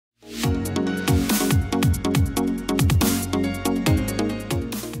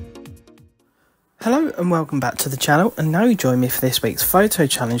Hello and welcome back to the channel, and now you join me for this week's photo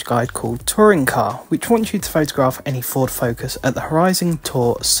challenge guide called Touring Car, which wants you to photograph any Ford Focus at the Horizon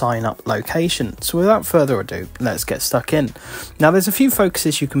Tour sign up location. So without further ado, let's get stuck in. Now there's a few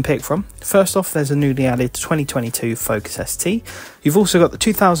Focuses you can pick from. First off, there's a newly added 2022 Focus ST. You've also got the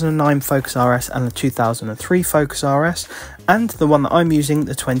 2009 Focus RS and the 2003 Focus RS, and the one that I'm using,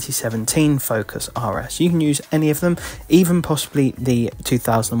 the 2017 Focus RS. You can use any of them, even possibly the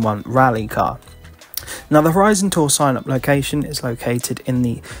 2001 Rally Car. Now the Horizon Tour sign-up location is located in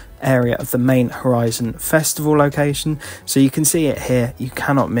the area of the main Horizon Festival location, so you can see it here, you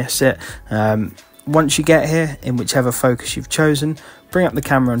cannot miss it. Once you get here, in whichever Focus you've chosen, bring up the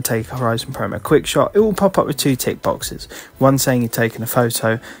camera and take a Horizon Promo quick shot. It will pop up with two tick boxes, one saying you've taken a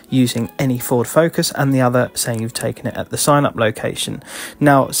photo using any Ford Focus and the other saying you've taken it at the sign-up location.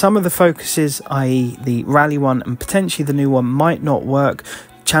 Now some of the Focuses, i.e. the Rally one and potentially the new one, might not work.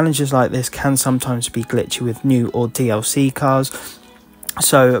 Challenges like this can sometimes be glitchy with new or DLC cars,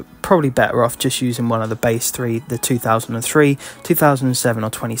 so probably better off just using one of the base three, the 2003, 2007 or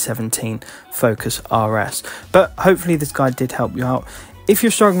 2017 Focus RS. But hopefully this guide did help you out. If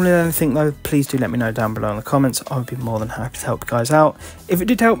you're struggling with anything though, please do let me know down below in the comments. I would be more than happy to help you guys out. If it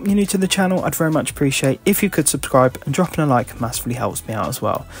did help you new to the channel, I'd very much appreciate if you could subscribe, and dropping a like massively helps me out as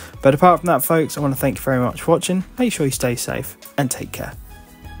well. But apart from that folks, I want to thank you very much for watching. Make sure you stay safe and take care.